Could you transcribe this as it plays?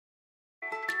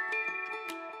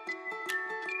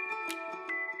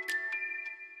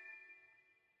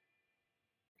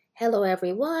Hello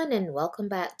everyone and welcome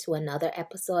back to another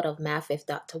episode of Math with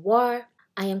Dr. War.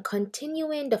 I am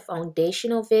continuing the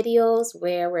foundational videos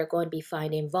where we're going to be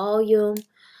finding volume.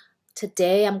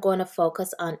 Today I'm going to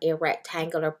focus on a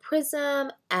rectangular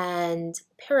prism and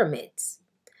pyramids.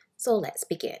 So let's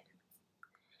begin.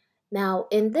 Now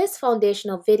in this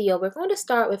foundational video we're going to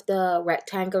start with the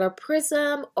rectangular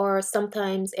prism, or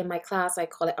sometimes in my class I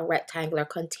call it a rectangular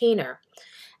container.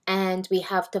 And we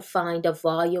have to find the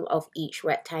volume of each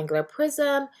rectangular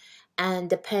prism, and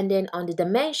depending on the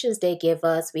dimensions they give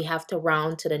us, we have to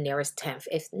round to the nearest tenth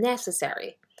if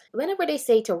necessary. Whenever they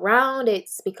say to round,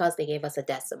 it's because they gave us a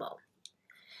decimal.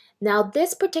 Now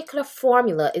this particular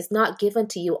formula is not given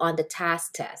to you on the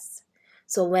task test.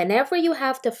 So whenever you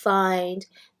have to find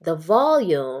the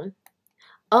volume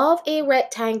of a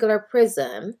rectangular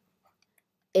prism,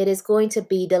 it is going to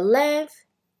be the length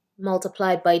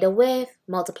multiplied by the width,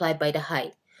 multiplied by the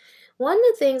height. One of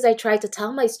the things I try to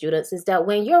tell my students is that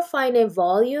when you're finding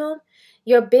volume,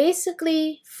 you're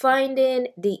basically finding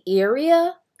the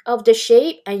area of the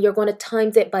shape and you're going to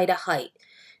times it by the height.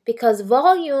 Because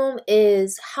volume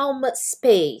is how much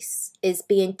space is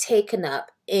being taken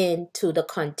up into the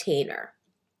container.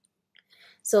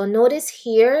 So notice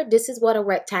here, this is what a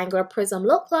rectangular prism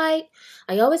looks like.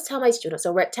 I always tell my students,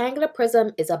 a rectangular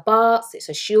prism is a box, it's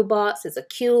a shoebox, it's a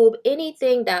cube,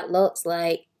 anything that looks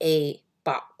like a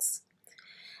box.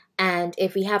 And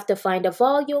if we have to find a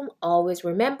volume, always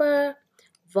remember,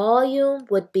 volume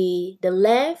would be the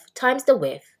length times the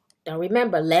width. Now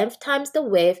remember, length times the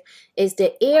width is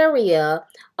the area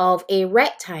of a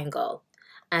rectangle.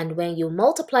 And when you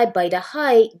multiply by the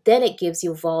height, then it gives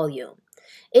you volume.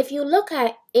 If you look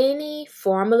at any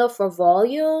formula for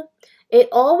volume, it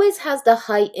always has the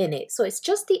height in it. So it's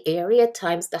just the area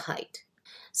times the height.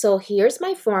 So here's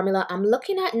my formula. I'm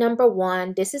looking at number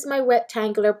 1. This is my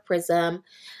rectangular prism.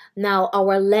 Now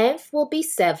our length will be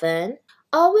 7.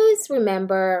 Always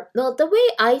remember, well, the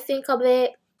way I think of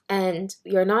it, and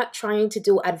you're not trying to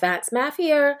do advanced math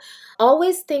here,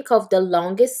 always think of the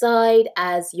longest side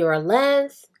as your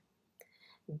length.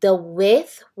 The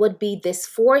width would be this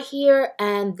 4 here,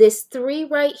 and this 3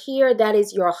 right here, that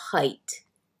is your height.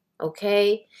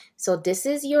 Okay, so this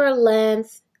is your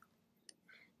length,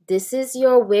 this is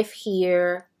your width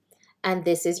here, and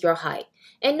this is your height.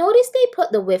 And notice they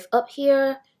put the width up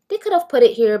here. They could have put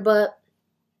it here, but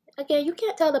again, you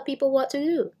can't tell the people what to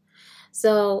do.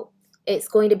 So it's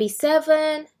going to be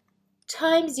 7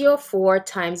 times your 4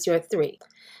 times your 3.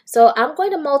 So I'm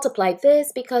going to multiply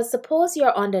this because suppose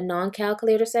you're on the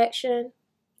non-calculator section.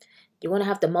 You're going to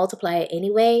have to multiply it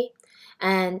anyway.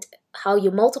 And how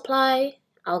you multiply,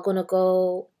 I'm going to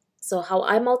go, so how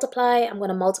I multiply, I'm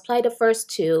going to multiply the first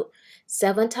 2.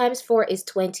 7 times 4 is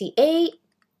 28.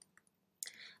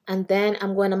 And then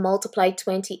I'm going to multiply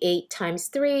 28 times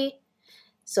 3.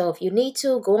 So if you need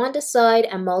to, go on the side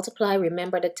and multiply.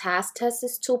 Remember, the task test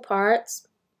is 2 parts.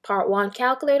 Part 1,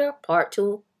 calculator. Part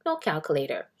 2, no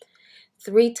calculator.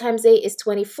 3 times 8 is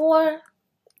 24.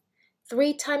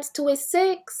 3 times 2 is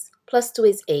 6. Plus 2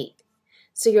 is 8.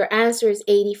 So your answer is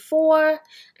 84.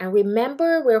 And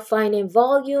remember, we're finding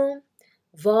volume.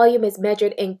 Volume is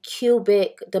measured in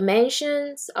cubic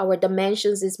dimensions. Our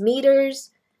dimensions is meters.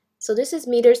 So this is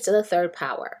meters to the 3rd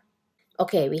power.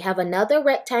 Okay, we have another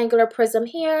rectangular prism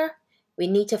here. We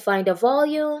need to find a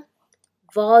volume.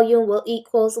 Volume will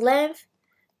equals length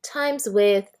times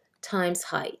width times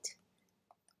height.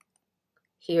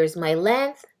 Here's my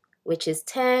length, which is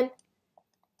 10.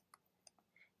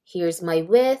 Here's my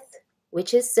width,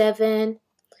 which is 7.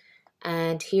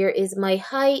 And here is my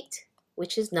height,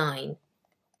 which is 9.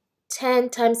 10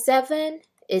 times 7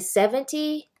 is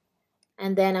 70.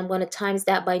 And then I'm going to times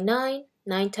that by 9.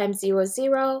 9 times 0 is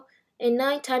 0. And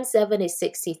 9 times 7 is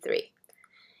 63.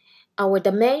 Our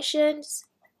dimensions,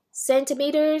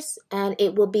 centimeters, and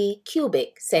it will be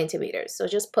cubic centimeters. So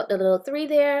just put the little 3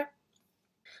 there.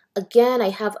 Again,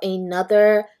 I have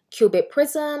another cubic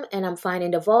prism, and I'm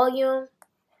finding the volume.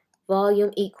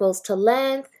 Volume equals to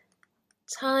length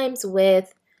times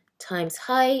width times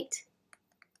height.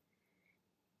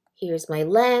 Here's my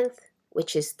length,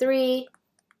 which is 3.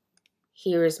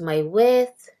 Here's my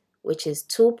width, which is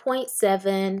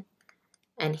 2.7.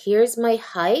 And here's my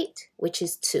height, which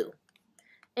is 2.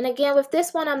 And again, with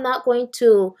this one, I'm not going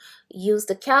to use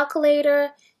the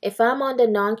calculator. If I'm on the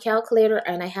non-calculator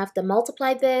and I have to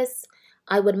multiply this,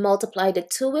 I would multiply the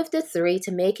 2 with the 3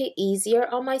 to make it easier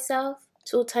on myself.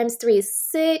 2 times 3 is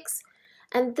 6.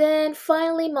 And then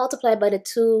finally multiply by the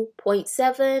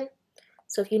 2.7.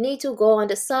 So if you need to, go on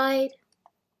the side.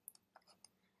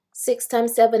 6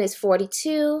 times 7 is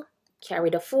 42. Carry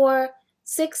the 4.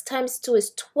 6 times 2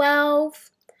 is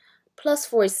 12. Plus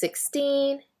 4 is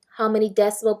 16. How many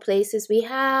decimal places we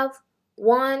have?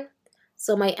 1.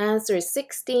 So my answer is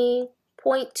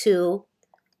 16.2.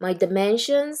 My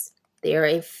dimensions, they are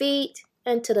in feet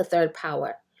and to the third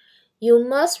power. You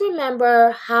must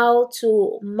remember how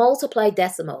to multiply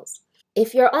decimals.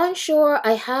 If you're unsure,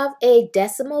 I have a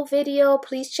decimal video.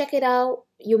 Please check it out.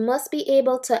 You must be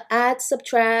able to add,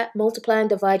 subtract, multiply, and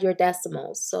divide your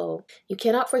decimals. So you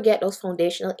cannot forget those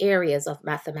foundational areas of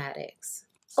mathematics.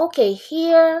 Okay,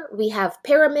 here we have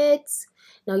pyramids.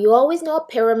 Now you always know a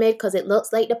pyramid because it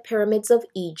looks like the pyramids of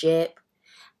Egypt.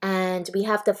 And we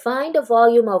have to find the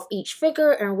volume of each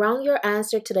figure and round your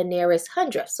answer to the nearest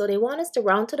hundredth. So they want us to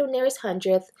round to the nearest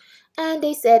hundredth, and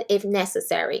they said if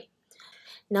necessary.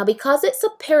 Now, because it's a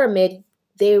pyramid,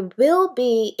 there will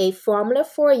be a formula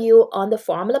for you on the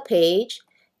formula page.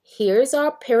 Here's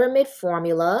our pyramid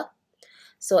formula.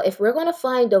 So if we're going to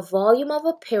find the volume of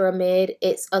a pyramid,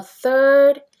 it's a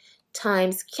third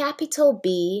times capital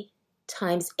B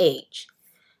times H.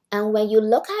 And when you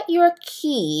look at your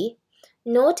key,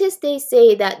 notice they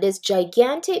say that this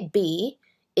gigantic B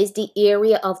is the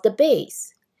area of the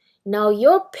base. Now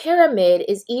your pyramid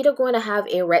is either going to have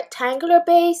a rectangular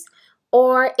base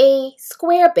or a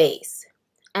square base.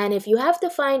 And if you have to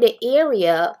find the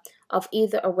area of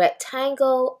either a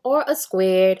rectangle or a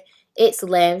squared, it's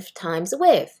length times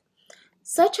width,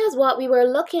 such as what we were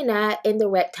looking at in the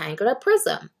rectangular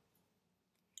prism.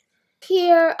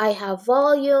 Here I have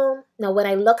volume. Now when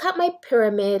I look at my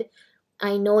pyramid,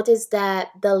 I notice that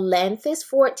the length is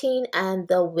 14 and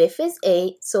the width is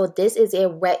 8. So this is a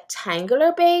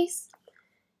rectangular base.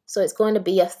 So it's going to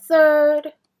be a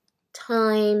third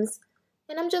times,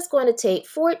 and I'm just going to take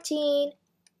 14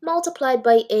 multiplied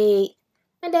by 8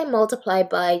 and then multiplied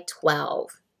by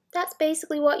 12. That's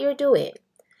basically what you're doing.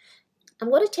 I'm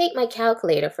going to take my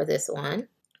calculator for this one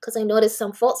because I noticed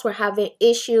some folks were having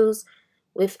issues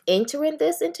with entering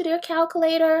this into their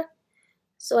calculator.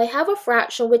 So I have a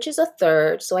fraction which is a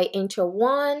third, so I enter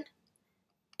 1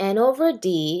 n over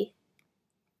d,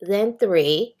 then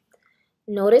 3.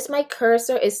 Notice my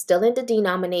cursor is still in the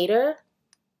denominator.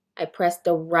 I press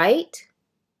the right,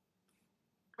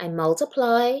 I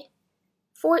multiply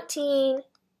 14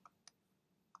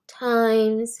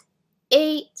 times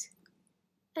 8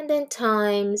 and then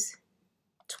times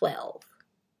 12.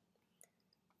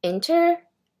 Enter.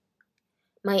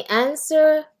 My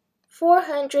answer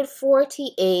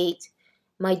 448.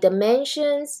 My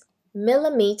dimensions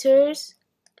millimeters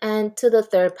and to the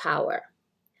third power.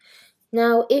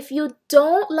 Now if you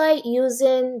don't like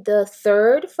using the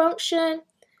third function,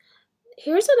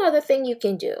 here's another thing you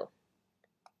can do.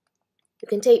 You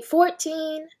can take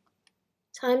 14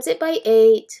 times it by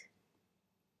 8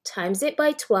 times it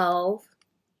by 12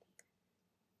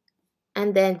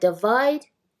 and then divide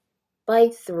by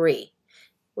 3.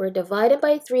 We're divided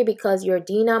by 3 because your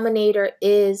denominator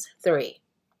is 3.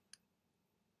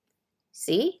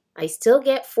 See, I still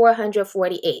get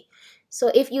 448. So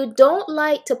if you don't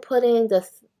like to put in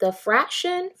the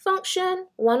fraction function,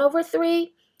 1 over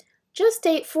 3, just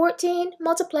take 14,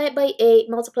 multiply it by 8,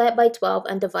 multiply it by 12,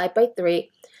 and divide by 3.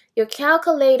 Your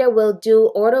calculator will do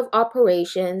order of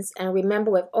operations. And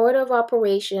remember, with order of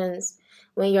operations,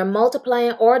 when you're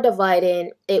multiplying or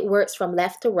dividing, it works from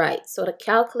left to right. So the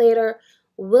calculator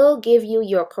will give you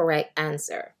your correct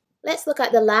answer. Let's look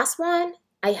at the last one.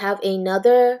 I have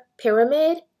another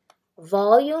pyramid.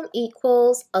 Volume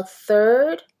equals a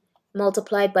third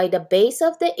multiplied by the base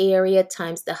of the area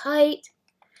times the height.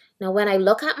 Now when I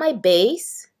look at my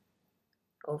base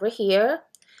over here,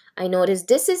 I notice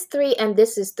this is 3 and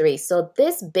this is 3. So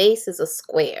this base is a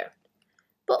square.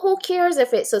 But who cares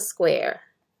if it's a square?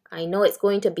 I know it's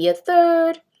going to be a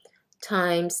third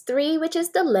times 3, which is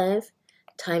the length,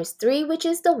 times 3, which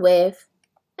is the width,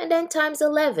 and then times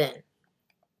 11.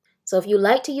 So if you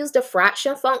like to use the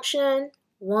fraction function,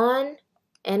 1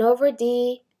 n over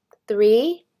d,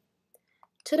 3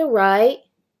 to the right,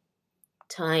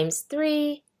 times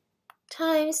 3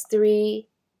 times 3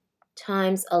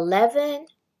 times 11,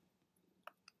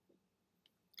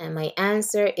 and my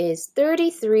answer is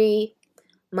 33.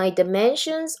 My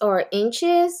dimensions are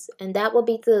inches, and that will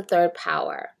be to the third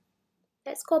power.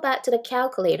 Let's go back to the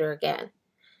calculator again.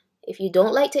 If you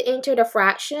don't like to enter the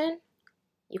fraction,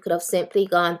 you could have simply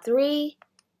gone 3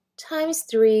 times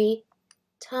 3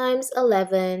 times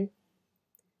 11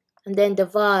 and then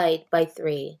divide by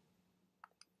 3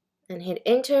 and hit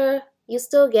enter. You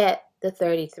still get the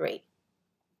 33.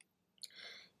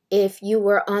 If you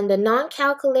were on the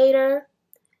non-calculator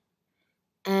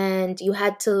and you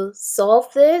had to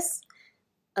solve this,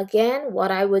 again,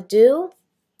 what I would do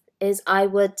is I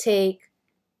would take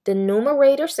the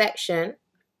numerator section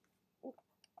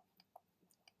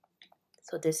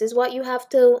So this is what you have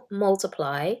to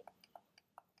multiply.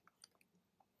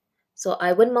 So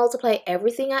I would multiply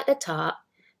everything at the top.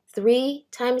 3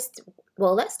 times,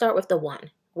 well, let's start with the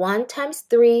 1. 1 times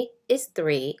 3 is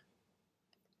 3.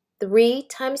 3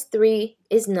 times 3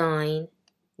 is 9.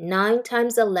 9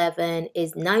 times 11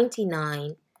 is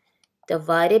 99.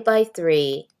 Divided by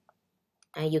 3,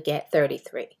 and you get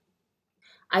 33.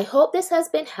 I hope this has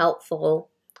been helpful.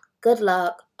 Good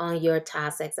luck on your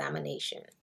task examination.